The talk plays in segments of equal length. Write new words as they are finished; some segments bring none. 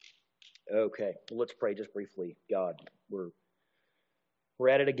Okay, well, let's pray just briefly. God, we're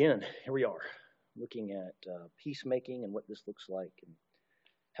at it again. Here we are, looking at peacemaking and what this looks like, and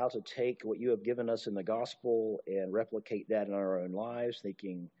how to take what you have given us in the gospel and replicate that in our own lives,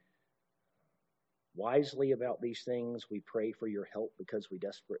 thinking wisely about these things. We pray for your help because we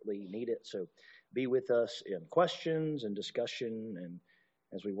desperately need it. So be with us in questions and discussion, and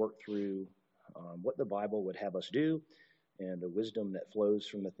as we work through what the Bible would have us do, and the wisdom that flows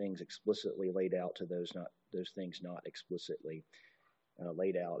from the things explicitly laid out to those things not explicitly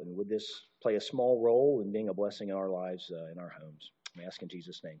laid out. And would this play a small role in being a blessing in our lives, in our homes? I ask in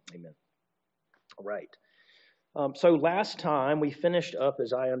Jesus' name, amen. All right. So last time we finished up,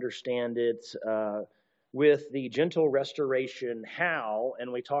 as I understand it, with the gentle restoration how,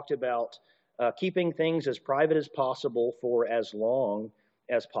 and we talked about keeping things as private as possible for as long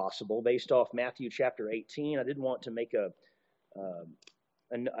as possible, based off Matthew chapter 18. I did want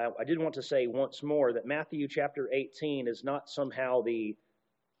to say once more that Matthew chapter 18 is not somehow the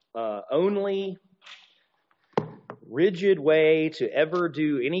only rigid way to ever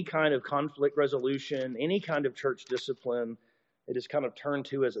do any kind of conflict resolution, any kind of church discipline. It is kind of turned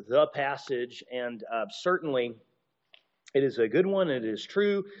to as the passage, and certainly it is a good one, and it is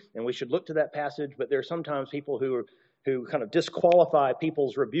true, and we should look to that passage, but there are sometimes people who kind of disqualify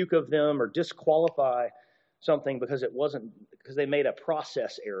people's rebuke of them, or disqualify something because they made a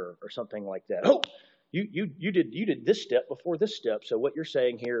process error or something like that. Oh, you did this step before this step, so what you're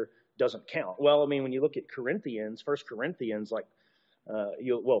saying here doesn't count. Well, I mean, when you look at Corinthians, 1 Corinthians,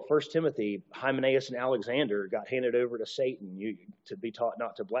 1 Timothy, Hymenaeus and Alexander got handed over to Satan to be taught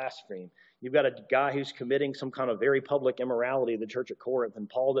not to blaspheme. You've got a guy who's committing some kind of very public immorality in the church at Corinth, and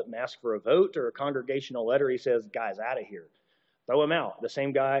Paul didn't ask for a vote or a congregational letter. He says, guys, out of here. Throw him out. The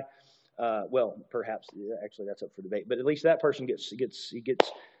same guy, perhaps, actually that's up for debate, but at least that person gets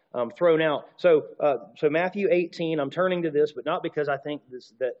thrown out. So Matthew 18, I'm turning to this, but not because I think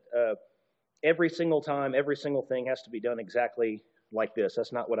that every single time, every single thing has to be done exactly like this.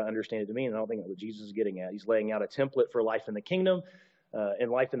 That's not what I understand it to mean, and I don't think that's what Jesus is getting at. He's laying out a template for life in the kingdom,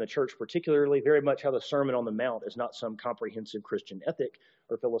 and life in the church particularly, very much how the Sermon on the Mount is not some comprehensive Christian ethic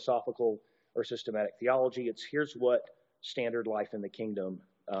or philosophical or systematic theology. It's here's what standard life in the kingdom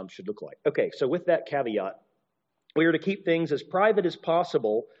should look like. Okay, so with that caveat, we are to keep things as private as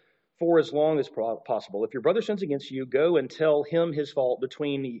possible for as long as possible. If your brother sins against you, go and tell him his fault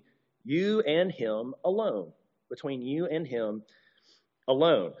between you and him alone. Between you and him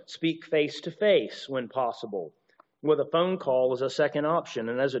alone. Speak face to face when possible, with a phone call as a second option.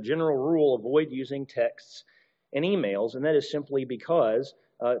 And as a general rule, avoid using texts and emails. And that is simply because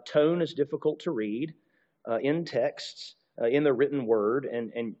tone is difficult to read in texts, in the written word.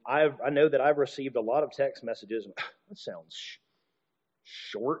 And I know that I've received a lot of text messages. That sounds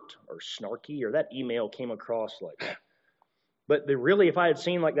short or snarky, or that email came across like... But really, if I had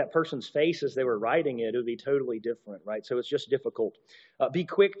seen like that person's face as they were writing it, it would be totally different, right? So it's just difficult. Be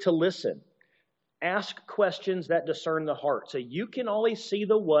quick to listen. Ask questions that discern the heart. So you can always see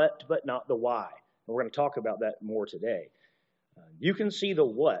the what, but not the why. And we're going to talk about that more today. You can see the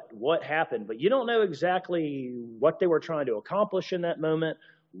what happened, but you don't know exactly what they were trying to accomplish in that moment,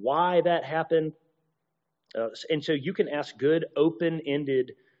 why that happened. And so you can ask good,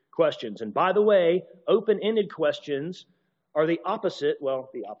 open-ended questions. And by the way, open-ended questions are the opposite,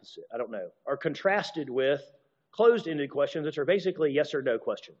 are contrasted with closed-ended questions, which are basically yes or no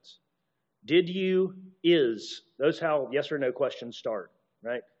questions. Did you, is, those how yes or no questions start,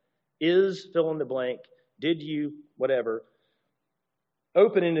 right? Is, fill in the blank, did you, whatever.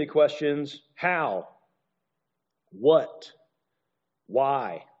 Open-ended questions, how, what,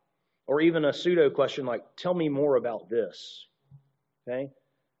 why, or even a pseudo question like, tell me more about this, okay?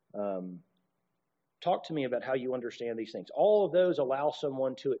 Talk to me about how you understand these things. All of those allow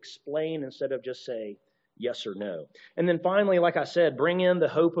someone to explain instead of just say yes or no. And then finally, like I said, bring in the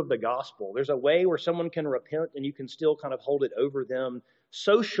hope of the gospel. There's a way where someone can repent and you can still kind of hold it over them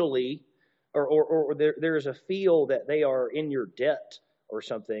socially, or there's a feel that they are in your debt or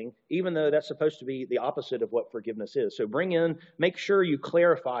something, even though that's supposed to be the opposite of what forgiveness is. So make sure you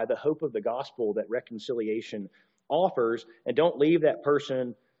clarify the hope of the gospel that reconciliation offers, and don't leave that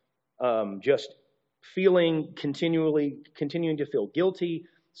person just continuing to feel guilty,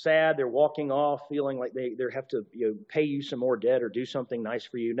 sad, they're walking off, feeling like they have to pay you some more debt or do something nice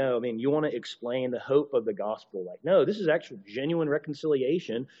for you. No, I mean, you want to explain the hope of the gospel. Like, no, this is actual genuine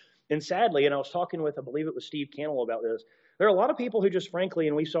reconciliation. And sadly, and I was talking with, I believe it was Steve Cannell about this, there are a lot of people who just frankly,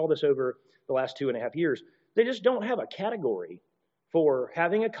 and we saw this over the last 2.5 years, they just don't have a category for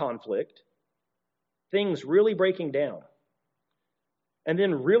having a conflict, things really breaking down, and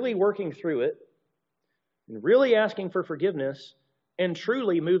then really working through it, and really asking for forgiveness, and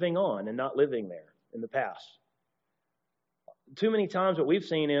truly moving on and not living there in the past. Too many times what we've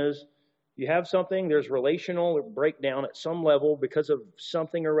seen is you have something, there's relational breakdown at some level because of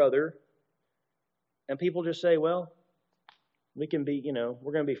something or other, and people just say, well, we can be,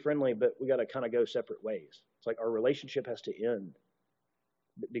 we're going to be friendly, but we got to kind of go separate ways. It's like our relationship has to end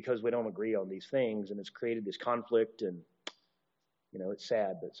because we don't agree on these things, and it's created this conflict, and, it's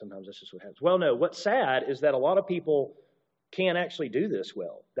sad, but sometimes that's just what happens. Well, no, what's sad is that a lot of people can't actually do this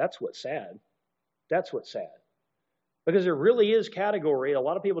well. That's what's sad. That's what's sad. Because there really is category a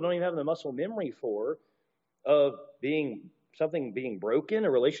lot of people don't even have the muscle memory for of something being broken,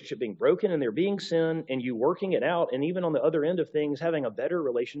 a relationship being broken, and there being sin, and you working it out, and even on the other end of things, having a better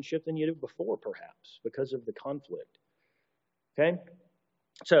relationship than you did before, perhaps, because of the conflict. Okay?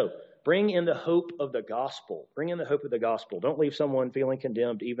 So, bring in the hope of the gospel. Bring in the hope of the gospel. Don't leave someone feeling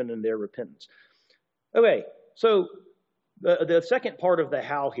condemned even in their repentance. Okay, so the second part of the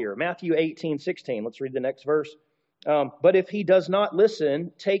how here, Matthew 18:16. Let's read the next verse. But if he does not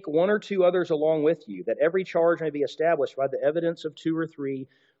listen, take one or two others along with you, that every charge may be established by the evidence of 2 or 3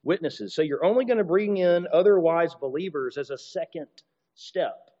 witnesses. So you're only going to bring in otherwise believers as a second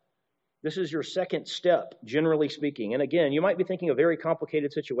step. This is your second step, generally speaking. And again, you might be thinking of very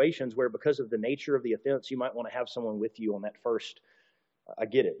complicated situations where because of the nature of the offense, you might want to have someone with you on that first. I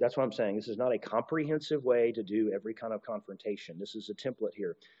get it. That's what I'm saying. This is not a comprehensive way to do every kind of confrontation. This is a template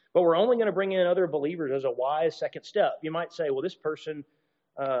here. But we're only going to bring in other believers as a wise second step. You might say, well, this person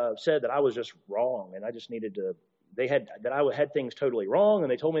said that I was just wrong, and I just needed to, I had things totally wrong,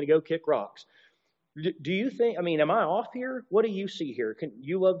 and they told me to go kick rocks. Do you think, am I off here? What do you see here? Can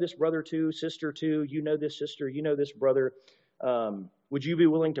you love this brother too, sister too? You know this sister, you know this brother. Would you be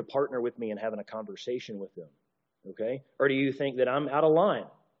willing to partner with me in having a conversation with them? Okay? Or do you think that I'm out of line?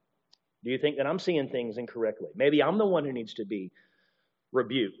 Do you think that I'm seeing things incorrectly? Maybe I'm the one who needs to be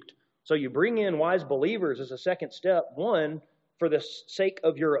rebuked. So you bring in wise believers as a second step, one, for the sake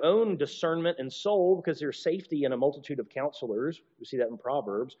of your own discernment and soul, because there's safety in a multitude of counselors. We see that in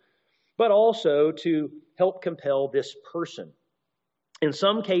Proverbs. But also to help compel this person. In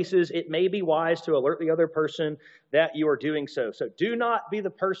some cases, it may be wise to alert the other person that you are doing so. So do not be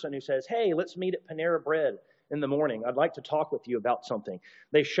the person who says, hey, let's meet at Panera Bread in the morning. I'd like to talk with you about something.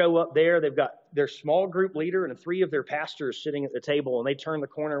 They show up there. They've got their small group leader and 3 of their pastors sitting at the table, and they turn the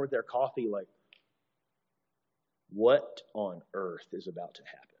corner with their coffee like, what on earth is about to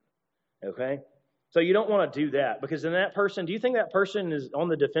happen? Okay? So you don't want to do that, because then that person, do you think that person is on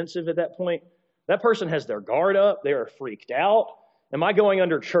the defensive at that point? That person has their guard up. They are freaked out. Am I going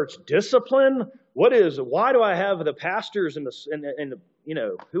under church discipline? Why do I have the pastors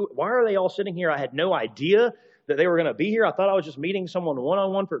why are they all sitting here? I had no idea that they were going to be here. I thought I was just meeting someone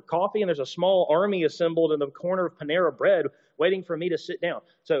one-on-one for coffee, and there's a small army assembled in the corner of Panera Bread waiting for me to sit down.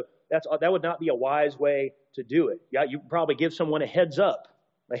 So that would not be a wise way to do it. Yeah, you probably give someone a heads up.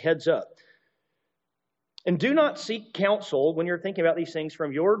 And do not seek counsel when you're thinking about these things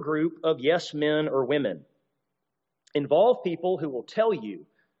from your group of yes men or women. Involve people who will tell you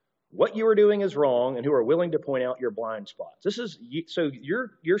what you are doing is wrong and who are willing to point out your blind spots. This is so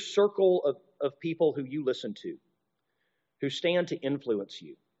your circle of people who you listen to, who stand to influence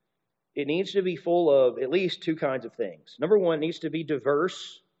you. It needs to be full of at least 2 kinds of things. Number 1, it needs to be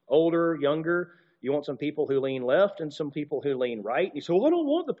diverse, older, younger. You want some people who lean left and some people who lean right. And you say, well, I don't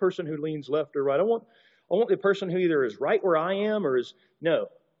want the person who leans left or right. I want the person who either is right where I am or is... No.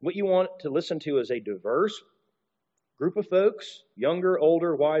 What you want to listen to is a diverse group of folks, younger,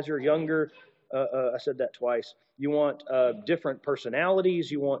 older, wiser, younger. I said that twice. You want different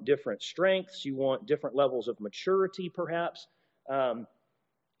personalities. You want different strengths. You want different levels of maturity, perhaps.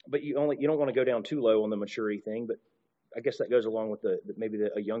 But you don't want to go down too low on the maturity thing. But I guess that goes along with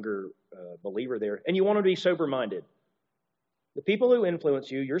a younger believer there. And you want to be sober-minded. The people who influence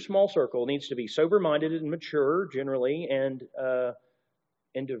you, your small circle, needs to be sober-minded and mature, generally, and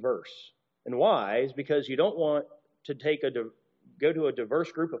diverse. And wise, because you don't want to go to a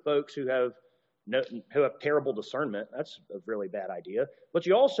diverse group of folks who have terrible discernment. That's a really bad idea. But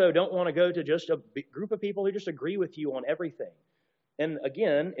you also don't want to go to just a group of people who just agree with you on everything. And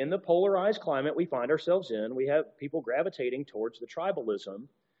again, in the polarized climate we find ourselves in, we have people gravitating towards the tribalism,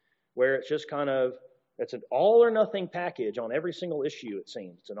 where it's just it's an all or nothing package on every single issue, it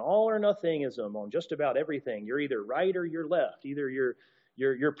seems. It's an all or nothingism on just about everything. You're either right or you're left. Either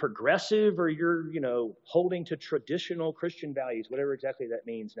you're progressive or you're, holding to traditional Christian values, whatever exactly that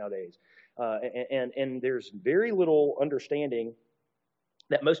means nowadays. And there's very little understanding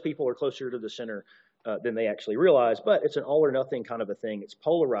that most people are closer to the center than they actually realize, but it's an all or nothing kind of a thing. It's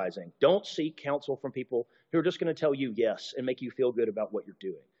polarizing. Don't seek counsel from people who are just going to tell you yes and make you feel good about what you're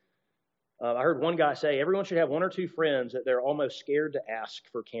doing. I heard one guy say everyone should have one or two friends that they're almost scared to ask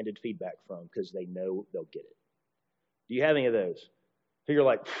for candid feedback from because they know they'll get it. Do you have any of those? So you're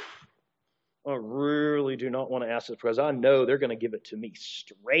like, I really do not want to ask this because I know they're going to give it to me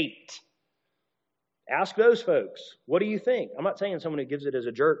straight. Ask those folks. What do you think? I'm not saying someone who gives it as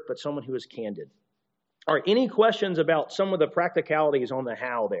a jerk, but someone who is candid. All right, any questions about some of the practicalities on the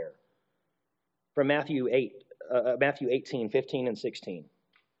how there? From Matthew 18, 15, and 16.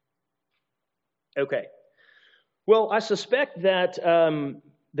 Okay. Well, I suspect that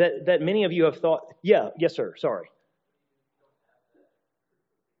that many of you have thought, yes, sir, sorry.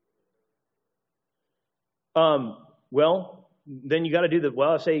 Well, then you got to do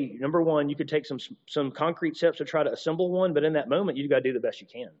I say, number one, you could take some concrete steps to try to assemble one, but in that moment, you got to do the best you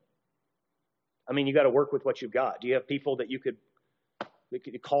can. I mean, you got to work with what you've got. Do you have people that you could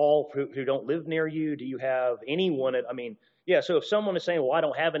call who don't live near you? Do you have anyone? So if someone is saying, well, I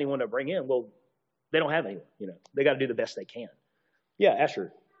don't have anyone to bring in, well, they don't have anyone. They got to do the best they can. Yeah,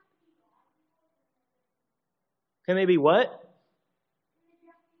 Asher. Can they be what?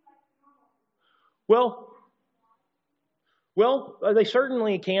 Well, they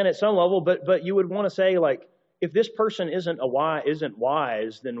certainly can at some level, but you would want to say, like, if this person isn't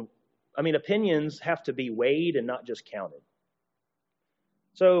wise, then opinions have to be weighed and not just counted.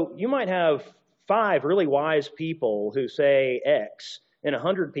 So you might have 5 really wise people who say X and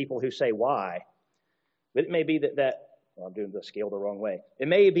 100 people who say Y. But it may be that I'm doing the scale the wrong way. It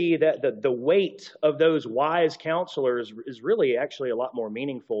may be that the weight of those wise counselors is really actually a lot more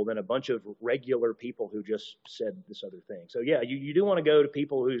meaningful than a bunch of regular people who just said this other thing. So yeah, you do want to go to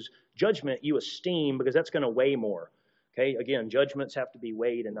people whose judgment you esteem because that's going to weigh more. Okay, again, judgments have to be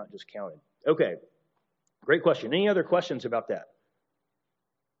weighed and not just counted. Okay, great question. Any other questions about that?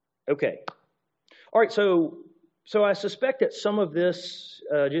 Okay. All right, so I suspect that some of this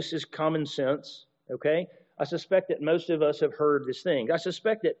just is common sense, okay? I suspect that most of us have heard this thing. I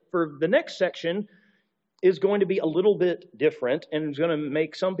suspect that for the next section is going to be a little bit different and is going to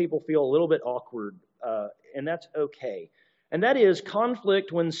make some people feel a little bit awkward, and that's okay. And that is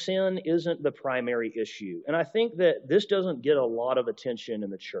conflict when sin isn't the primary issue. And I think that this doesn't get a lot of attention in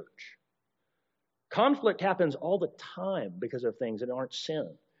the church. Conflict happens all the time because of things that aren't sin.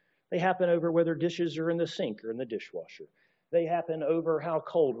 They happen over whether dishes are in the sink or in the dishwasher. They happen over how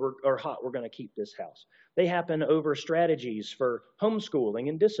cold or hot we're going to keep this house. They happen over strategies for homeschooling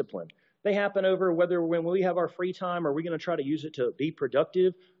and discipline. They happen over whether when we have our free time, are we going to try to use it to be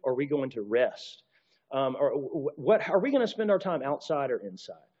productive or are we going to rest? Or what are we going to spend our time outside or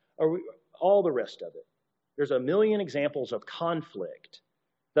inside? All the rest of it. There's a million examples of conflict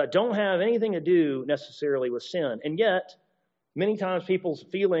that don't have anything to do necessarily with sin. And yet, many times people's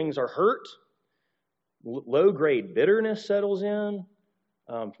feelings are hurt. Low-grade bitterness settles in.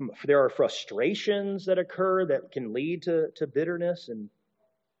 There are frustrations that occur that can lead to bitterness.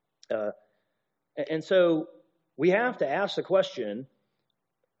 And so we have to ask the question,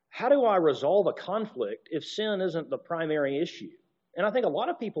 how do I resolve a conflict if sin isn't the primary issue? And I think a lot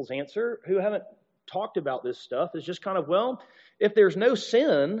of people's answer who haven't talked about this stuff is just kind of, well, if there's no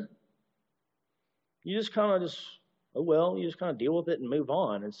sin, you just kind of deal with it and move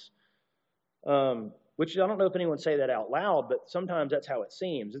on. It's which I don't know if anyone say that out loud, but sometimes that's how it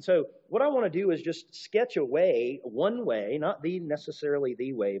seems. And so what I want to do is just sketch a way, one way, not necessarily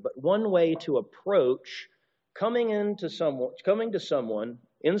the way, but one way to approach coming to someone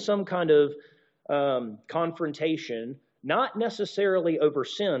in some kind of confrontation, not necessarily over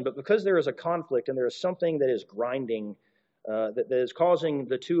sin, but because there is a conflict and there is something that is grinding, that is causing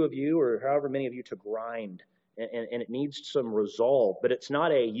the two of you or however many of you to grind. And it needs some resolve, but it's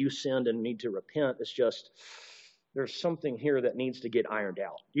not a you sinned and need to repent. It's just there's something here that needs to get ironed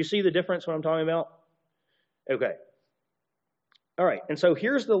out. Do you see the difference what I'm talking about? Okay. All right. And so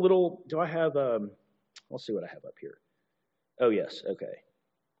here's the little, do I have, let's see what I have up here. Oh, yes. Okay.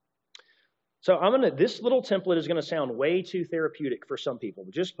 So this little template is going to sound way too therapeutic for some people.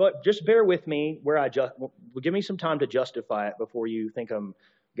 Just bear with me give me some time to justify it before you think I'm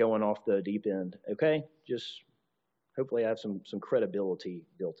going off the deep end, okay? Just hopefully I have some credibility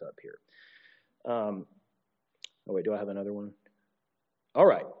built up here. Do I have another one? All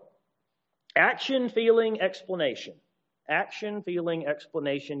right. Action, feeling, explanation. Action, feeling,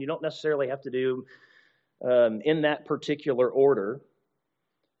 explanation. You don't necessarily have to do in that particular order.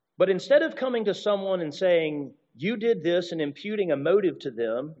 But instead of coming to someone and saying, you did this and imputing a motive to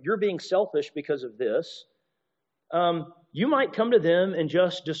them, you're being selfish because of this, you might come to them and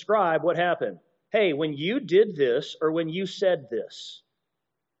just describe what happened. hey, when you did this or when you said this,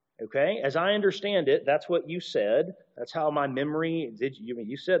 okay, as I understand it, that's what you said. That's how my memory,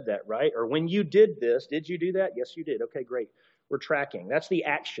 you said that, right? Or when you did this, did you do that? Yes, you did. Okay, great. We're tracking. That's the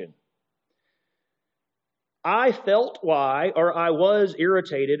action. I felt why, or I was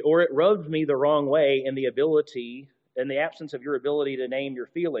irritated, or it rubbed me the wrong way in the absence of your ability to name your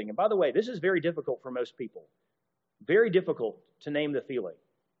feeling. And by the way, this is very difficult for most people. Very difficult to name the feeling.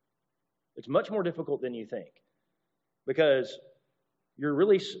 It's much more difficult than you think. Because you're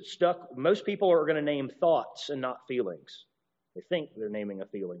really stuck. Most people are going to name thoughts and not feelings. They think they're naming a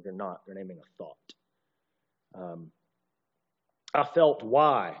feeling. They're not. They're naming a thought. I felt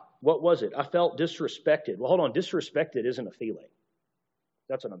why. What was it? I felt disrespected. Well, hold on. Disrespected isn't a feeling.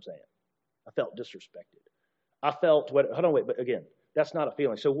 That's what I'm saying. I felt disrespected. I felt what? Hold on, wait. But again, that's not a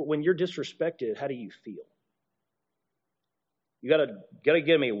feeling. So when you're disrespected, how do you feel? You gotta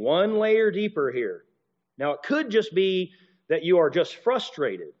get me one layer deeper here. Now, it could just be that you are just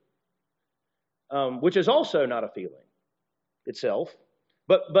frustrated, which is also not a feeling itself.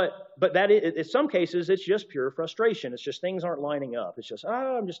 But that is, in some cases, it's just pure frustration. It's just things aren't lining up. It's just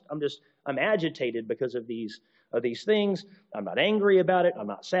I'm agitated because of these things. I'm not angry about it. I'm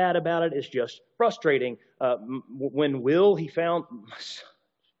not sad about it. It's just frustrating. When Will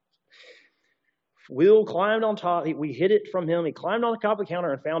climbed on top. We hid it from him. He climbed on the top of the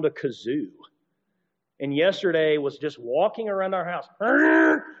counter and found a kazoo. And yesterday was just walking around our house.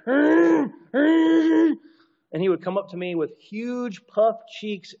 And he would come up to me with huge puffed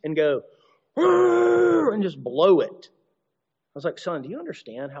cheeks and go, and just blow it. I was like, son, do you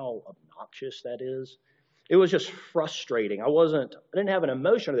understand how obnoxious that is? It was just frustrating. I didn't have an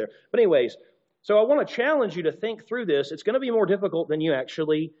emotion there. But anyways, so I want to challenge you to think through this. It's going to be more difficult than you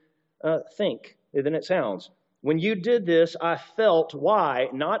actually think, than it sounds. When you did this, I felt why,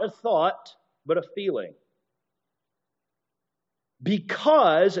 not a thought, but a feeling.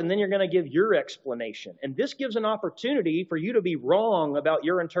 Because, and then you're going to give your explanation. And this gives an opportunity for you to be wrong about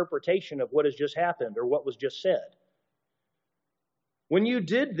your interpretation of what has just happened or what was just said. When you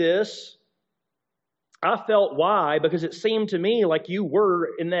did this, I felt why, because it seemed to me like you were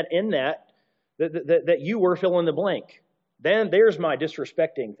that you were fill in the blank. Then there's my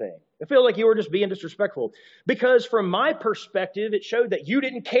disrespecting thing. I feel like you were just being disrespectful. Because from my perspective, it showed that you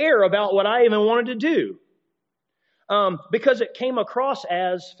didn't care about what I even wanted to do. Because it came across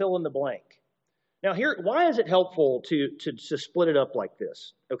as fill in the blank. Now here, why is it helpful to split it up like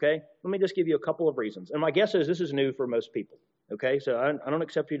this? Okay, let me just give you a couple of reasons. And my guess is this is new for most people. Okay, so I don't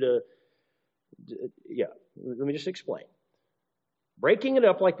accept you to, let me just explain. Breaking it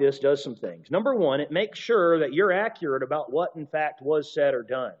up like this does some things. Number one, it makes sure that you're accurate about what in fact was said or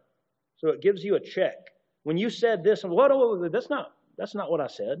done. So it gives you a check. When you said this, that's not what I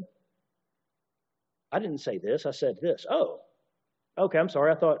said. I didn't say this. I said this. Oh, okay. I'm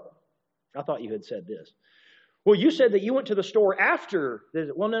sorry. I thought you had said this. Well, you said that you went to the store after this.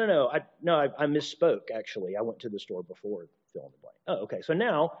 Well, no. I misspoke. Actually, I went to the store before fill in the blank. Oh, okay. So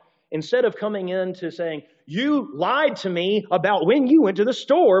now, instead of coming into saying you lied to me about when you went to the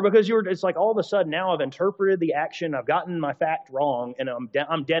store because it's like all of a sudden now I've interpreted the action. I've gotten my fact wrong, and I'm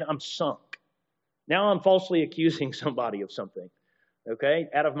dead. I'm sunk. Now I'm falsely accusing somebody of something. Okay,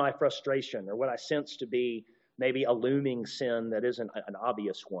 out of my frustration or what I sense to be maybe a looming sin that isn't an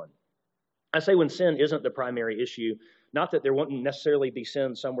obvious one. I say when sin isn't the primary issue, not that there wouldn't necessarily be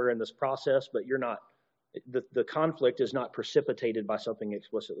sin somewhere in this process, but the conflict is not precipitated by something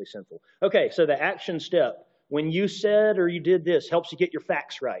explicitly sinful. Okay, so the action step, when you said or you did this, helps you get your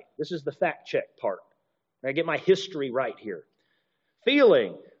facts right. This is the fact check part. I get my history right here.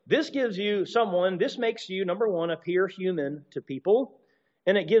 Feeling. This makes you, number one, appear human to people,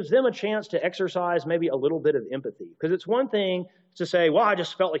 and it gives them a chance to exercise maybe a little bit of empathy. Because it's one thing to say, well, I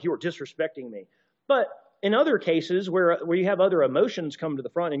just felt like you were disrespecting me. But in other cases where you have other emotions come to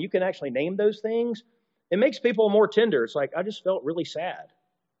the front and you can actually name those things, it makes people more tender. It's like, I just felt really sad.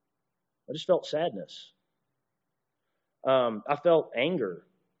 I just felt sadness. I felt anger.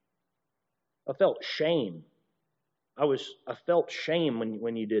 I felt shame. I felt shame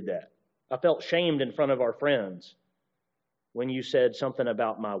when you did that. I felt shamed in front of our friends when you said something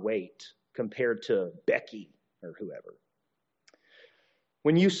about my weight compared to Becky or whoever.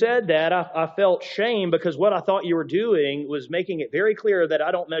 When you said that, I felt shame because what I thought you were doing was making it very clear that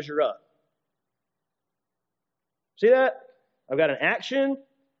I don't measure up. See that? I've got an action,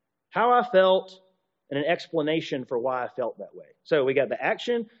 how I felt, and an explanation for why I felt that way. So we got the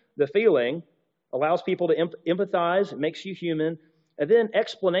action, the feeling, allows people to empathize, it makes you human, and then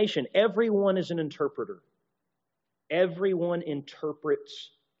explanation. Everyone is an interpreter. Everyone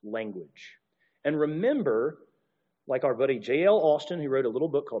interprets language. And remember, like our buddy J.L. Austin, who wrote a little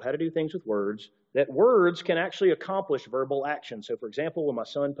book called How to Do Things with Words, that words can actually accomplish verbal action. So, for example, when my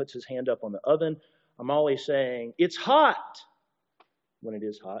son puts his hand up on the oven, I'm always saying, "It's hot," when it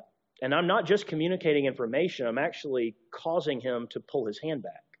is hot. And I'm not just communicating information, I'm actually causing him to pull his hand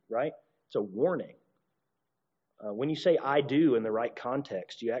back, right? It's a warning. When you say "I do" in the right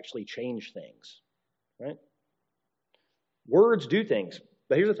context, you actually change things, right? Words do things.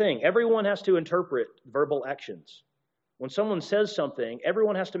 But here's the thing. Everyone has to interpret verbal actions. When someone says something,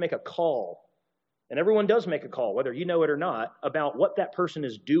 everyone has to make a call. And everyone does make a call, whether you know it or not, about what that person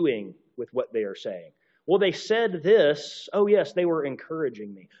is doing with what they are saying. Well, they said this. Oh, yes, they were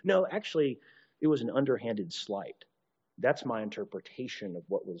encouraging me. No, actually, it was an underhanded slight. That's my interpretation of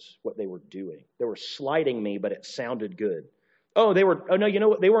what they were doing. They were slighting me, but it sounded good. Oh, no, you know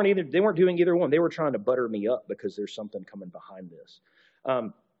what? They weren't doing either one. They were trying to butter me up because there's something coming behind this.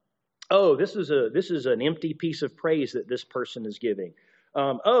 This is an empty piece of praise that this person is giving.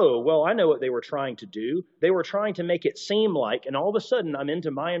 I know what they were trying to do. They were trying to make it seem like, and all of a sudden I'm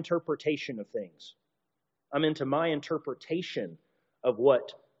into my interpretation of things. I'm into my interpretation of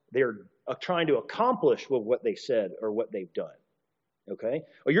what they're trying to accomplish with what they said or what they've done. Okay?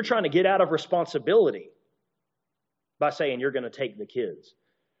 Or you're trying to get out of responsibility by saying you're going to take the kids.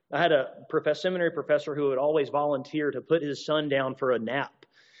 I had a seminary professor who would always volunteer to put his son down for a nap,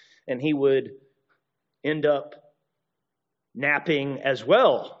 and he would end up napping as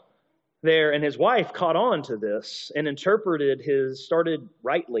well there, and his wife caught on to this and started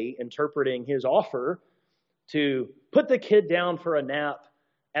rightly interpreting his offer to put the kid down for a nap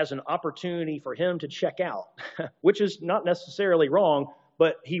as an opportunity for him to check out, which is not necessarily wrong,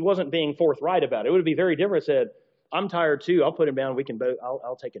 but he wasn't being forthright about it. It would be very different if he said, "I'm tired too, I'll put him down,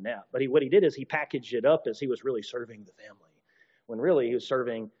 I'll take a nap." But what he did is he packaged it up as he was really serving the family, when really he was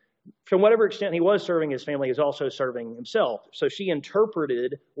serving, from whatever extent he was serving his family, he was also serving himself. So she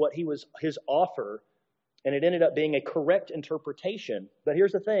interpreted his offer, and it ended up being a correct interpretation. But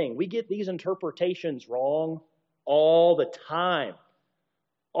here's the thing, we get these interpretations wrong all the time.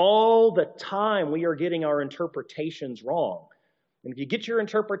 All the time we are getting our interpretations wrong. And if you get your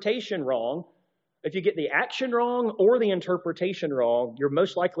interpretation wrong, if you get the action wrong or the interpretation wrong, you're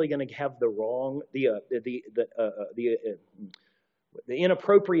most likely going to have the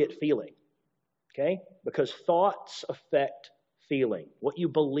inappropriate feeling. Okay? Because thoughts affect feeling. What you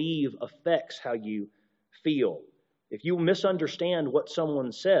believe affects how you feel. If you misunderstand what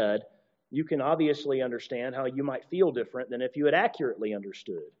someone said, you can obviously understand how you might feel different than if you had accurately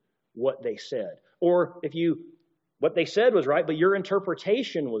understood what they said. Or what they said was right, but your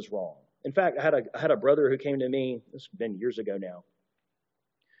interpretation was wrong. In fact, I had a brother who came to me, this has been years ago now,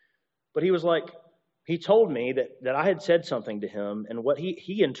 but he told me that I had said something to him, and what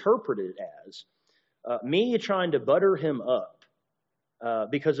he interpreted as me trying to butter him up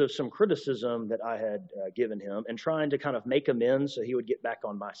because of some criticism that I had given him and trying to kind of make amends so he would get back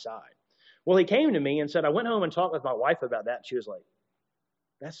on my side. Well, he came to me and said, I went home and talked with my wife about that, and she was like,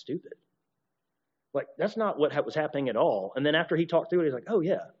 "That's stupid. Like, that's not what was happening at all." And then after he talked through it, he's like, "Oh,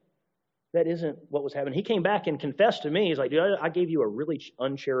 yeah. That isn't what was happening." He came back and confessed to me. He's like, "Dude, I gave you a really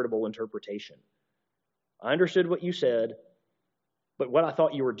uncharitable interpretation. I understood what you said, but what I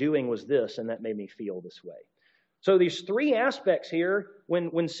thought you were doing was this, and that made me feel this way." So these three aspects here,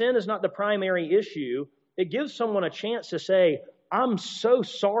 when sin is not the primary issue, it gives someone a chance to say, "I'm so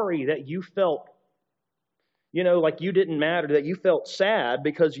sorry that you felt, like you didn't matter, that you felt sad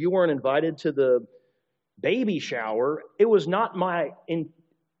because you weren't invited to the baby shower. It was not my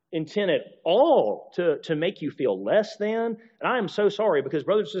intent at all to make you feel less than. And I am so sorry," because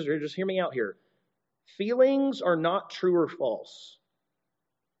brothers and sisters, just hear me out here. Feelings are not true or false.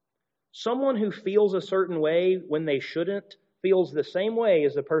 Someone who feels a certain way when they shouldn't feels the same way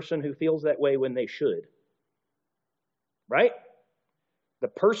as the person who feels that way when they should. Right? The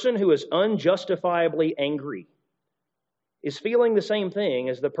person who is unjustifiably angry is feeling the same thing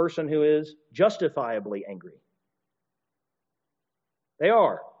as the person who is justifiably angry. They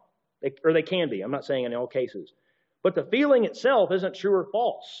are. They can be. I'm not saying in all cases. But the feeling itself isn't true or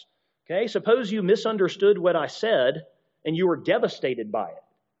false. Okay? Suppose you misunderstood what I said and you were devastated by it.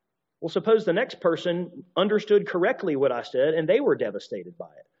 Well, suppose the next person understood correctly what I said and they were devastated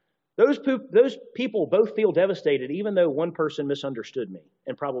by it. Those people both feel devastated, even though one person misunderstood me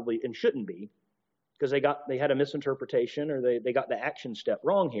and shouldn't be, because they had a misinterpretation or they got the action step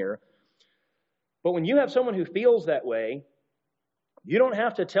wrong here. But when you have someone who feels that way, you don't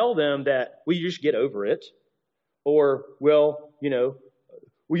have to tell them that, "Well, you just get over it," or, "Well,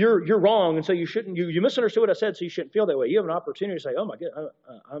 well, you're wrong, and so you shouldn't. You misunderstood what I said, so you shouldn't feel that way. You have an opportunity to say, oh my God,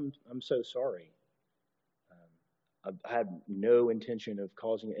 I'm so sorry. I had no intention of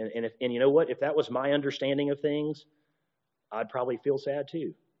causing it. And you know what? If that was my understanding of things, I'd probably feel sad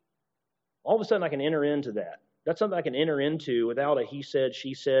too. All of a sudden, I can enter into that. That's something I can enter into without a he said,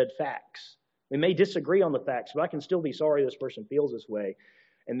 she said facts. We may disagree on the facts, but I can still be sorry this person feels this way,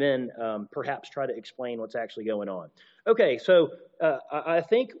 and then perhaps try to explain what's actually going on. Okay, so I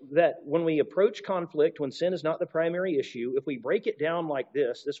think that when we approach conflict, when sin is not the primary issue, if we break it down like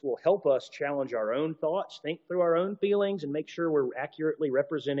this will help us challenge our own thoughts, think through our own feelings, and make sure we're accurately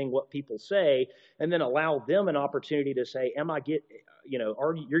representing what people say, and then allow them an opportunity to say,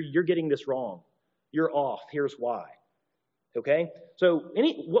 you're getting this wrong. You're off. Here's why. Okay? So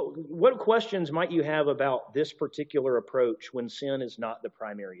what questions might you have about this particular approach when sin is not the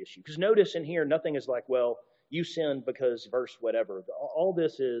primary issue? Because notice in here, nothing is like, well, you sinned because verse whatever. All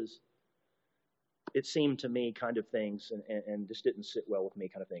this is, it seemed to me kind of things, and just didn't sit well with me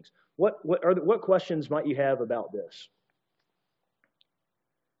kind of things. What questions might you have about this?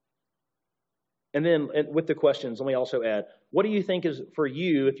 And then with the questions, let me also add, what do you think is, for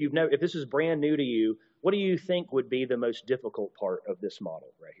you, if this is brand new to you, what do you think would be the most difficult part of this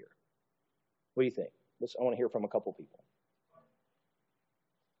model right here? What do you think? I want to hear from a couple people.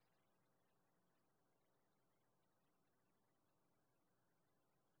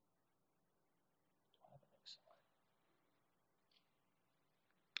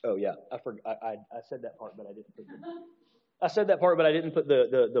 Oh yeah, I said that part, but I didn't put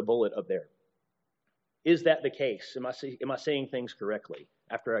the bullet up there. Is that the case? Am I saying things correctly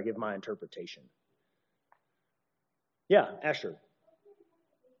after I give my interpretation? Yeah, Asher.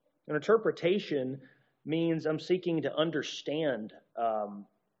 An interpretation means I'm seeking to understand.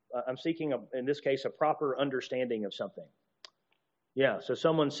 I'm seeking, in this case, a proper understanding of something. Yeah, so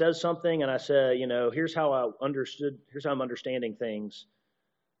someone says something, and I say, here's how I'm understanding things,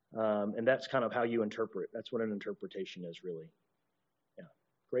 and that's kind of how you interpret. That's what an interpretation is, really. Yeah,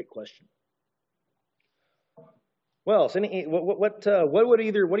 great question. Well, so what do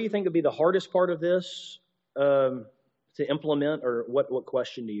you think would be the hardest part of this to implement, or what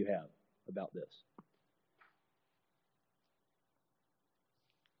question do you have about this?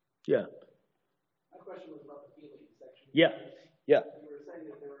 Yeah. My question was about the feeling section. Yeah. Yeah. You were saying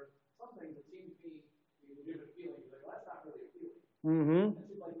that there were some things that seemed to be legitimate feelings. Like, well, that's not really a feeling. Mm-hmm. It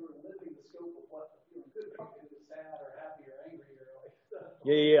seemed like you were limiting the scope of what the feeling could be. It was sad or happy or angry or like.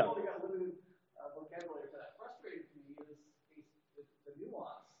 Yeah. Only got limited vocabulary for that. Frustrating to me is the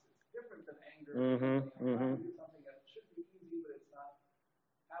nuance. It's different than anger. Mm-hmm. Mm-hmm. Do something that should be easy, but it's not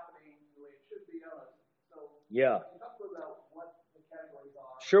happening the way it should be. So yeah. Talk about what the categories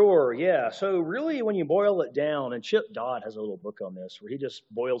are. Sure, yeah. So really when you boil it down, and Chip Dodd has a little book on this where he just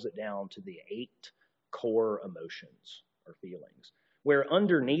boils it down to the 8 core emotions or feelings, where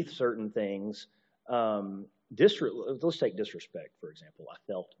underneath certain things, let's take disrespect, for example. I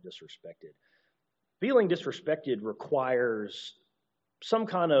felt disrespected. Feeling disrespected requires some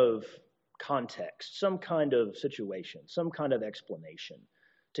kind of context, some kind of situation, some kind of explanation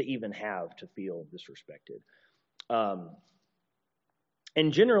to even have to feel disrespected.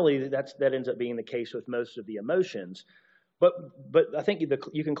 And generally, that ends up being the case with most of the emotions. But I think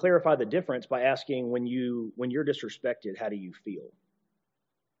you can clarify the difference by asking, when you're disrespected, how do you feel?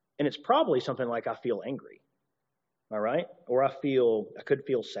 And it's probably something like, I feel angry, all right? Or I could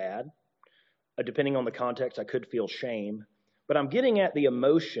feel sad. Depending on the context, I could feel shame. But I'm getting at the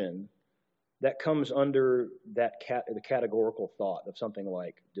emotion that comes under the categorical thought of something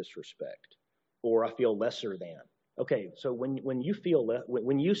like disrespect, or I feel lesser than. Okay, so when you feel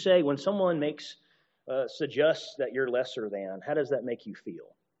when someone suggests that you're lesser than, how does that make you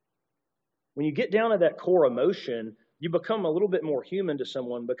feel? When you get down to that core emotion, you become a little bit more human to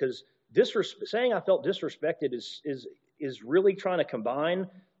someone, because saying I felt disrespected is really trying to combine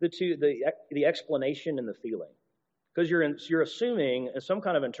the two, the explanation and the feeling, because you're assuming some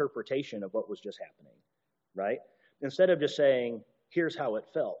kind of interpretation of what was just happening, right? Instead of just saying, here's how it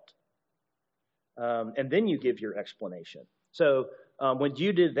felt. And then you give your explanation. So when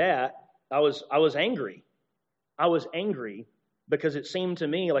you did that, I was angry. I was angry because it seemed to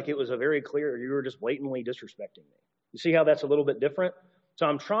me like it was a very clear, you were just blatantly disrespecting me. You see how that's a little bit different? So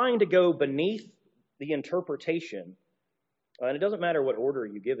I'm trying to go beneath the interpretation, and it doesn't matter what order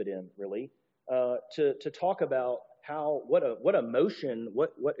you give it in, really, to talk about what emotion,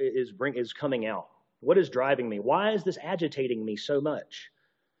 what is coming out, what is driving me, why is this agitating me so much?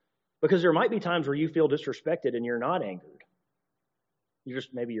 Because there might be times where you feel disrespected and you're not angered.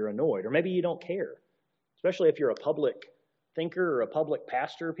 Maybe you're annoyed, or maybe you don't care. Especially if you're a public thinker or a public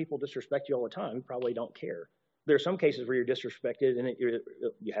pastor, people disrespect you all the time. You probably don't care. There are some cases where you're disrespected and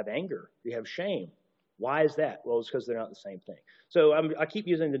you have anger, you have shame. Why is that? Well, it's because they're not the same thing. So I keep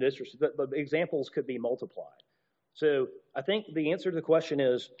using the disrespect, but examples could be multiplied. So I think the answer to the question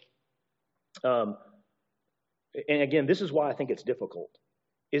is, and again, this is why I think it's difficult,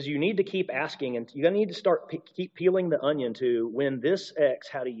 is you need to keep asking, and you're going to need to start keep peeling the onion to, when this X,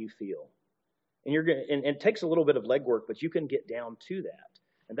 how do you feel? And and it takes a little bit of legwork, but you can get down to that.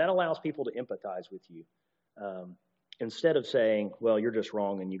 And that allows people to empathize with you. Instead of saying, well, you're just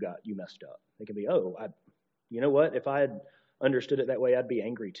wrong and you messed up. It can be, you know what? If I had understood it that way, I'd be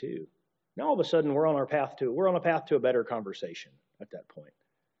angry too. Now all of a sudden we're on a path to a better conversation at that point.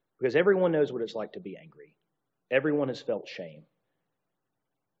 Because everyone knows what it's like to be angry. Everyone has felt shame.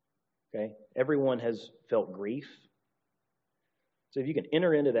 Okay? Everyone has felt grief. So if you can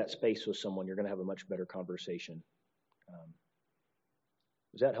enter into that space with someone, you're going to have a much better conversation.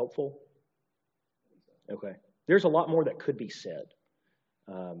 Is that helpful? Okay. There's a lot more that could be said.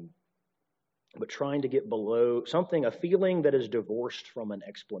 But trying to get below something, a feeling that is divorced from an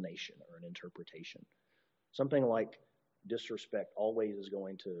explanation or an interpretation. Something like disrespect always is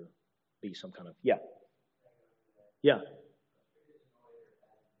going to be some kind of, yeah. Yeah,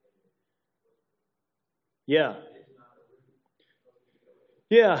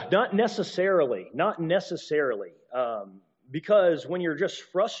 not necessarily. Because when you're just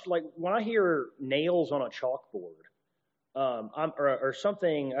frustrated, like when I hear nails on a chalkboard, or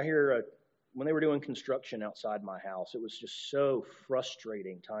something, I hear when they were doing construction outside my house, it was just so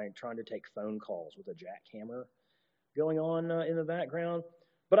frustrating trying to take phone calls with a jackhammer going on in the background.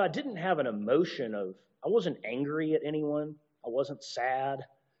 But I didn't have an emotion I wasn't angry at anyone. I wasn't sad.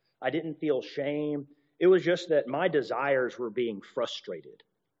 I didn't feel shame. It was just that my desires were being frustrated.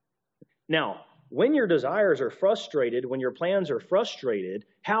 Now, when your desires are frustrated, when your plans are frustrated,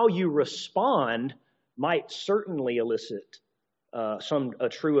 how you respond might certainly elicit a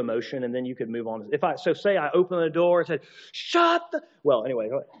true emotion, and then you could move on. Say I open the door and said, well, anyway,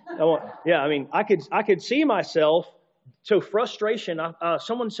 I could see myself. So frustration,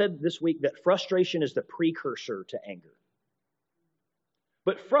 someone said this week that frustration is the precursor to anger.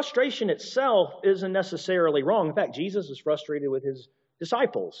 But frustration itself isn't necessarily wrong. In fact, Jesus is frustrated with his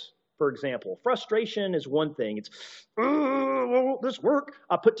disciples, for example. Frustration is one thing. It's, won't this work?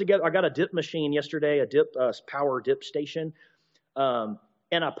 I got a dip machine yesterday, a power dip station, and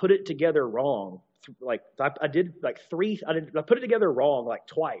I put it together wrong. I put it together wrong like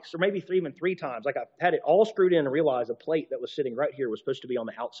twice, or maybe even three times. Like I had it all screwed in and realized a plate that was sitting right here was supposed to be on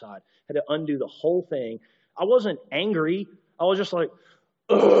the outside. Had to undo the whole thing. I wasn't angry. I was just like,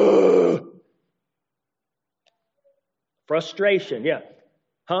 ugh. Frustration, yeah.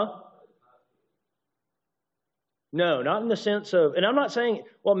 Huh? No, not in the sense of, and I'm not saying,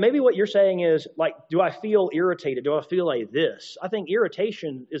 well, maybe what you're saying is, like, do I feel irritated? Do I feel like this? I think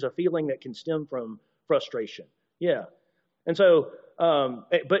irritation is a feeling that can stem from frustration. Yeah. And so,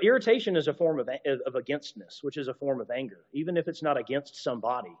 but irritation is a form of againstness, which is a form of anger, even if it's not against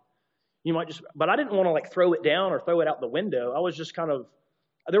somebody. You might but I didn't want to like throw it down or throw it out the window. I was just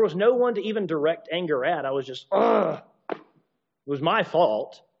there was no one to even direct anger at. I was just, ugh. It was my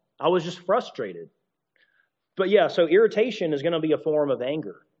fault. I was just frustrated. But yeah, so irritation is going to be a form of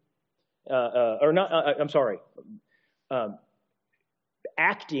anger.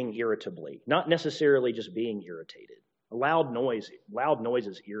 Acting irritably, not necessarily just being irritated. Loud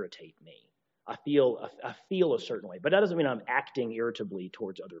noises irritate me. I feel a certain way, but that doesn't mean I'm acting irritably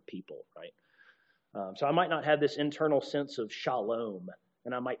towards other people, right? So I might not have this internal sense of shalom,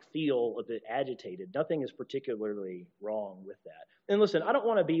 and I might feel a bit agitated. Nothing is particularly wrong with that. And listen, I don't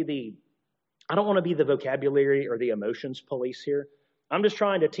want to be the vocabulary or the emotions police here. I'm just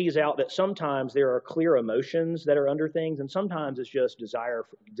trying to tease out that sometimes there are clear emotions that are under things, and sometimes it's just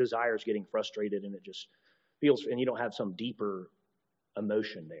desires getting frustrated, and it just feels, and you don't have some deeper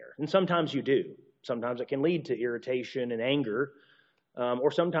emotion there. And sometimes you do. Sometimes it can lead to irritation and anger,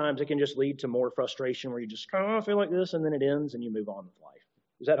 or sometimes it can just lead to more frustration where you just feel like this, and then it ends, and you move on with life.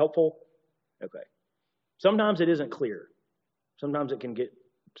 Is that helpful? Okay. Sometimes it isn't clear. Sometimes it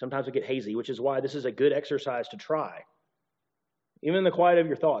get hazy, which is why this is a good exercise to try. Even in the quiet of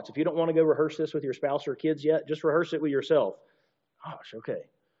your thoughts. If you don't want to go rehearse this with your spouse or kids yet, just rehearse it with yourself. Gosh, okay.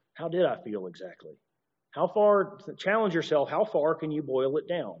 How did I feel exactly? Challenge yourself, how far can you boil it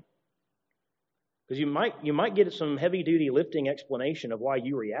down? Because you might get some heavy-duty lifting explanation of why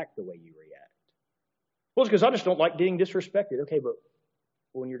you react the way you react. Well, it's because I just don't like being disrespected. Okay, but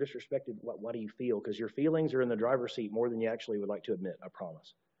when you're disrespected, what do you feel? Because your feelings are in the driver's seat more than you actually would like to admit, I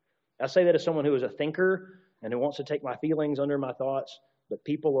promise. I say that as someone who is a thinker and who wants to take my feelings under my thoughts. But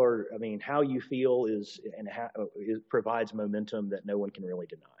people are, how you feel provides momentum that no one can really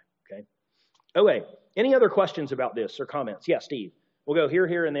deny. Okay. Okay. Any other questions about this or comments? Yeah, Steve. We'll go here,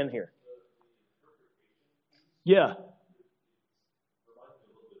 here, and then here. Yeah.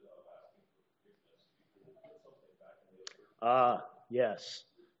 Yes.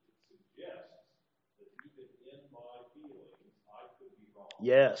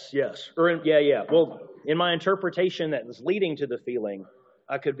 Yes, yes. Yeah. Well, in my interpretation that was leading to the feeling,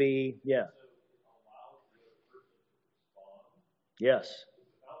 I could be, yeah. Yes.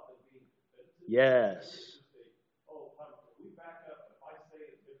 Yes.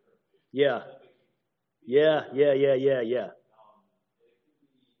 Yeah. Yeah.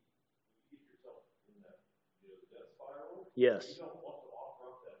 Yes.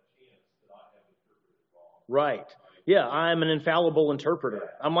 Right. Yeah, I'm an infallible interpreter.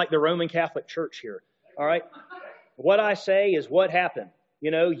 I'm like the Roman Catholic Church here. All right? What I say is what happened.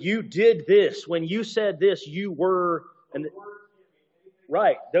 You did this. When you said this, you were...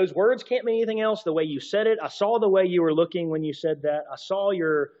 Right. Those words can't mean anything else. The way you said it. I saw the way you were looking when you said that. I saw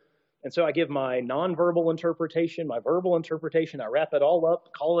your... And so I give my nonverbal interpretation, my verbal interpretation. I wrap it all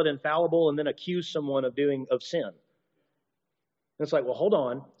up, call it infallible, and then accuse someone of sin. And it's like, well, hold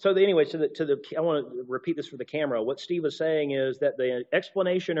on. So anyway, I want to repeat this for the camera. What Steve was saying is that the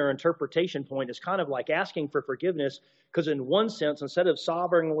explanation or interpretation point is kind of like asking for forgiveness, because in one sense, instead of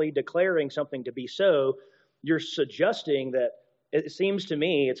sovereignly declaring something to be so, you're suggesting that it seems to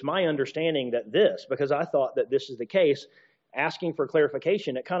me, it's my understanding that this, because I thought that this is the case, asking for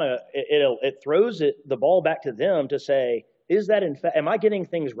clarification, it throws the ball back to them to say, is that in fact, am I getting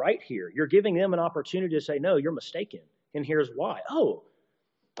things right here? You're giving them an opportunity to say, no, you're mistaken. And here's why. Oh,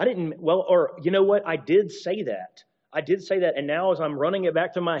 I didn't, or you know what? I did say that. And now as I'm running it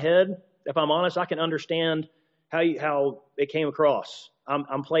back to my head, if I'm honest, I can understand how it came across.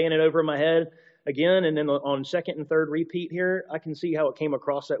 I'm playing it over in my head again, and then on second and third repeat here, I can see how it came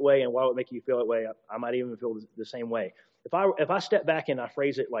across that way and why it would make you feel that way. I might even feel the same way. If I step back and I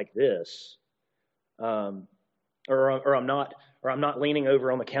phrase it like this, or I'm not leaning over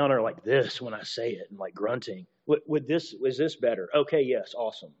on the counter like this when I say it and like grunting. Is this better? Okay, yes,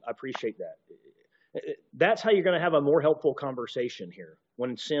 awesome. I appreciate that. That's how you're going to have a more helpful conversation here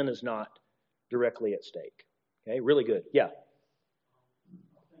when sin is not directly at stake. Okay, really good. Yeah.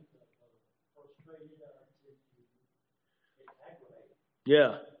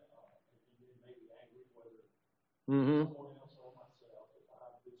 Yeah. Mm-hmm.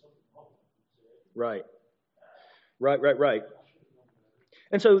 Right.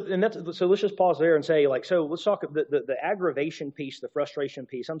 So let's just pause there and say, so let's talk the aggravation piece, the frustration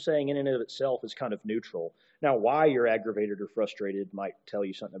piece. I'm saying in and of itself is kind of neutral. Now, why you're aggravated or frustrated might tell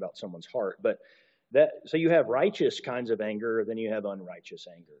you something about someone's heart, but so you have righteous kinds of anger, then you have unrighteous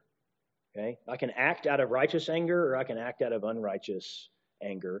anger. Okay, I can act out of righteous anger, or I can act out of unrighteous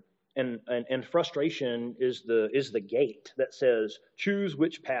anger. And frustration is the gate that says, choose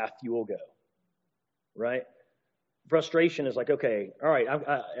which path you will go. Right? Frustration is like, okay, all right,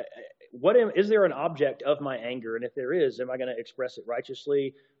 is there an object of my anger? And if there is, am I going to express it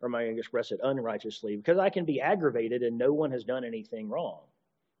righteously, or am I going to express it unrighteously? Because I can be aggravated and no one has done anything wrong.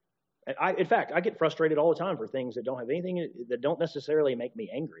 And in fact, I get frustrated all the time for things that don't necessarily make me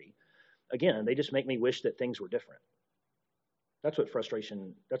angry. Again, they just make me wish that things were different. That's what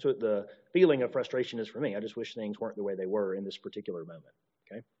the feeling of frustration is for me. I just wish things weren't the way they were in this particular moment.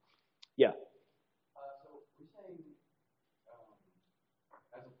 Okay? Yeah. So we're saying,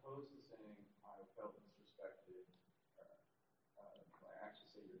 as opposed to saying, I felt disrespected, I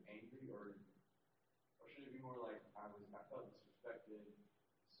actually say you're angry, or should it be more like, I felt disrespected,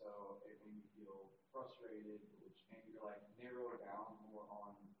 so it made me feel frustrated, which maybe you're like narrow down more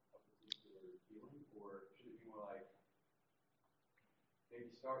on a particular feeling, or should it be more like, maybe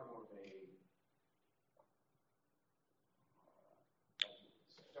start more vague,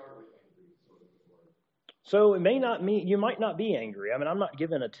 start with angry sort of word. So it may not mean, you might not be angry. I'm not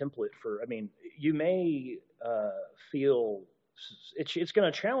given a template you may feel, it's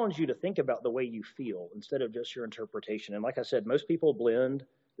going to challenge you to think about the way you feel instead of just your interpretation. And like I said, most people blend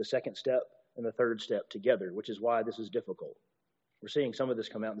the second step and the third step together, which is why this is difficult. We're seeing some of this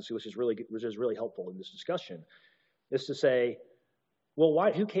come out, which is really helpful in this discussion, is to say, well,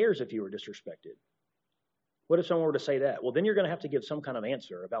 why? Who cares if you were disrespected? What if someone were to say that? Well, then you're going to have to give some kind of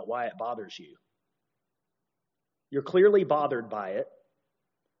answer about why it bothers you. You're clearly bothered by it.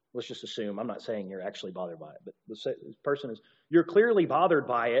 Let's just assume, I'm not saying you're actually bothered by it, but this person is, you're clearly bothered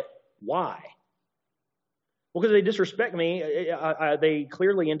by it. Why? Well, because they disrespect me. They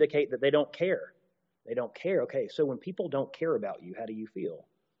clearly indicate that they don't care. They don't care. Okay, so when people don't care about you, how do you feel?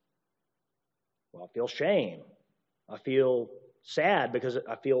 Well, I feel shame. I feel sad because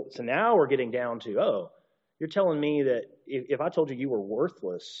I feel, so now we're getting down to, oh, you're telling me that if I told you you were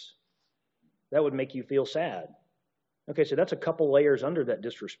worthless, that would make you feel sad. Okay, so that's a couple layers under that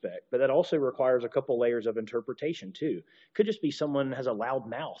disrespect, but that also requires a couple layers of interpretation too. Could just be someone has a loud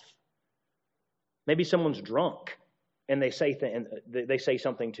mouth. Maybe someone's drunk and they say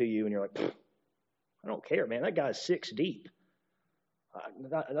something to you and you're like, I don't care, man. That guy's 6 deep.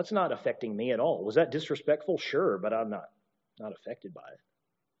 That's not affecting me at all. Was that disrespectful? Sure, but I'm not affected by it.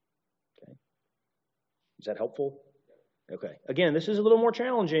 Okay. Is that helpful? Okay. Again, this is a little more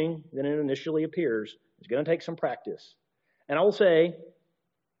challenging than it initially appears. It's going to take some practice. And I will say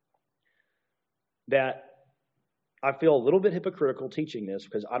that I feel a little bit hypocritical teaching this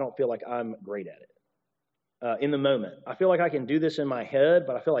because I don't feel like I'm great at it in the moment. I feel like I can do this in my head,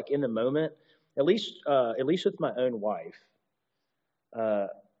 but I feel like in the moment, at least with my own wife,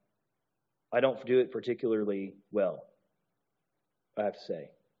 I don't do it particularly well, I have to say.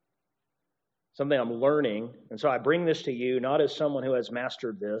 Something I'm learning, and so I bring this to you not as someone who has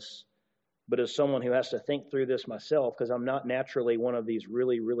mastered this, but as someone who has to think through this myself, because I'm not naturally one of these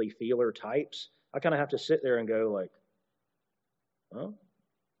really, really feeler types. I kind of have to sit there and go like, well,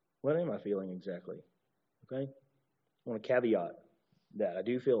 what am I feeling exactly? Okay? I want to caveat that. I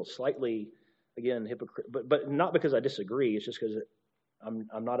do feel slightly, again, hypocritical, but not because I disagree. It's just because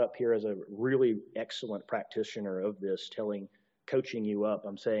I'm not up here as a really excellent practitioner of this, coaching you up.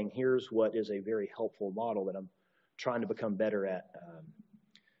 I'm saying here's what is a very helpful model that I'm trying to become better at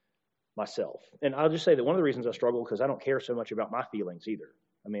myself. And I'll just say that one of the reasons I struggle because I don't care so much about my feelings either.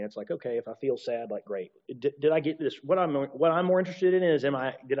 I mean, it's like, okay, if I feel sad, like, great. Did I get this? What I'm more interested in is,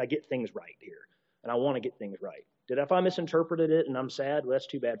 did I get things right here? And I want to get things right. If I misinterpreted it and I'm sad, well, that's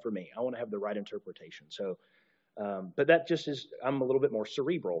too bad for me. I want to have the right interpretation. So, but that just is, I'm a little bit more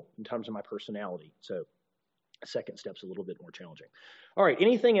cerebral in terms of my personality. So the second step's a little bit more challenging. All right,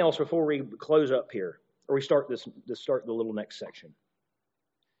 anything else before we close up here? Or we start start the little next section?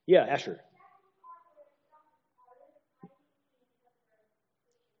 Yeah, Asher.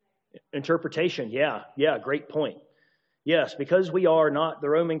 Interpretation, yeah, great point. Yes, because we are not the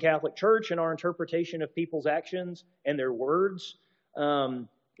Roman Catholic Church in our interpretation of people's actions and their words,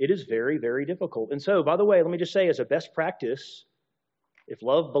 it is very, very difficult. And so, by the way, let me just say as a best practice, if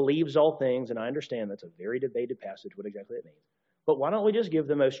love believes all things, and I understand that's a very debated passage, what exactly it means, but why don't we just give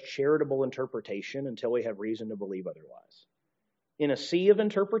the most charitable interpretation until we have reason to believe otherwise? In a sea of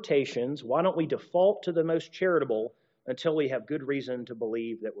interpretations, why don't we default to the most charitable until we have good reason to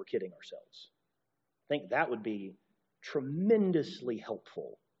believe that we're kidding ourselves? I think that would be tremendously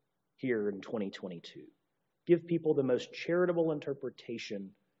helpful here in 2022. Give people the most charitable interpretation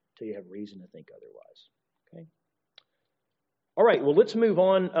till you have reason to think otherwise. Okay? All right, well, let's move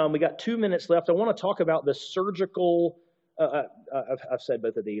on. We got 2 minutes left. I want to talk about the surgical, I've said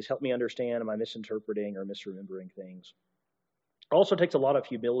both of these. Help me understand, am I misinterpreting or misremembering things? It also takes a lot of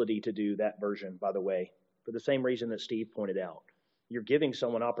humility to do that version, by the way, for the same reason that Steve pointed out. You're giving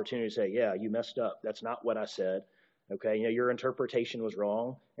someone opportunity to say, yeah, you messed up. That's not what I said. Okay, your interpretation was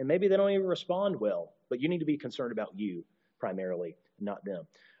wrong. And maybe they don't even respond well, but you need to be concerned about you primarily, not them.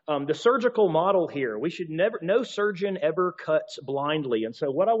 The surgical model here, no surgeon ever cuts blindly. And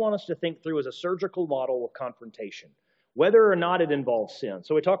so what I want us to think through is a surgical model of confrontation, whether or not it involves sin.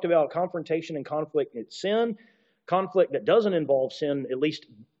 So we talked about confrontation and conflict. It's sin. Conflict that doesn't involve sin, at least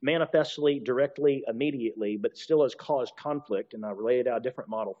manifestly, directly, immediately, but still has caused conflict, and I laid out a different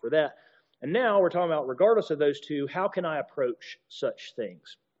model for that. And now we're talking about, regardless of those two, how can I approach such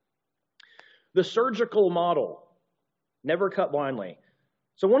things? The surgical model, never cut blindly.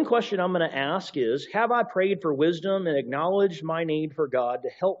 So one question I'm going to ask is, have I prayed for wisdom and acknowledged my need for God to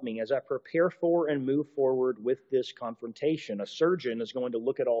help me as I prepare for and move forward with this confrontation? A surgeon is going to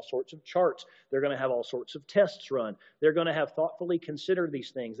look at all sorts of charts. They're going to have all sorts of tests run. They're going to have thoughtfully considered these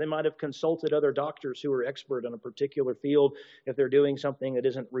things. They might have consulted other doctors who are expert in a particular field if they're doing something that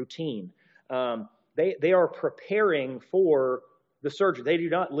isn't routine. They are preparing for the surgery. They do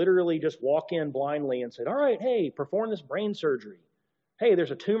not literally just walk in blindly and say, all right, hey, perform this brain surgery. Hey,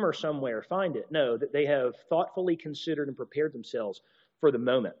 there's a tumor somewhere, find it. No, that they have thoughtfully considered and prepared themselves for the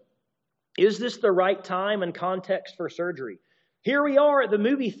moment. Is this the right time and context for surgery? Here we are at the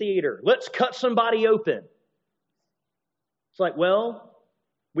movie theater. Let's cut somebody open. It's like, well,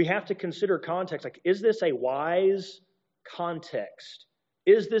 we have to consider context. Like, is this a wise context?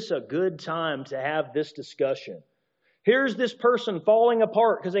 Is this a good time to have this discussion? Here's this person falling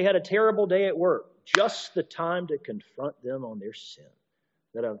apart because they had a terrible day at work. Just the time to confront them on their sin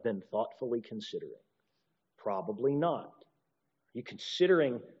that I've been thoughtfully considering. Probably not. Are you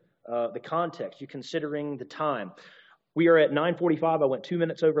considering the context? Are you considering the time? We are at 9:45. I went 2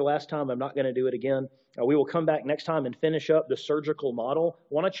 minutes over last time. I'm not going to do it again. We will come back next time and finish up the surgical model. I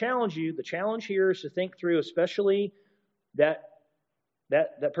want to challenge you. The challenge here is to think through, especially that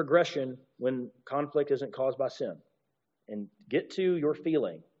progression when conflict isn't caused by sin, and get to your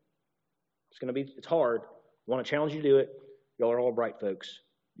feeling. It's hard. I want to challenge you to do it. Y'all are all bright folks.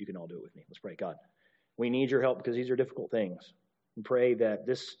 You can all do it with me. Let's pray. God, we need your help because these are difficult things. And pray that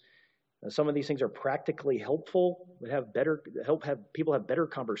some of these things are practically helpful, that help people have better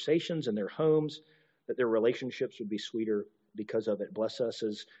conversations in their homes, that their relationships would be sweeter because of it. Bless us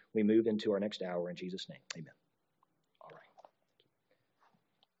as we move into our next hour in Jesus' name. Amen.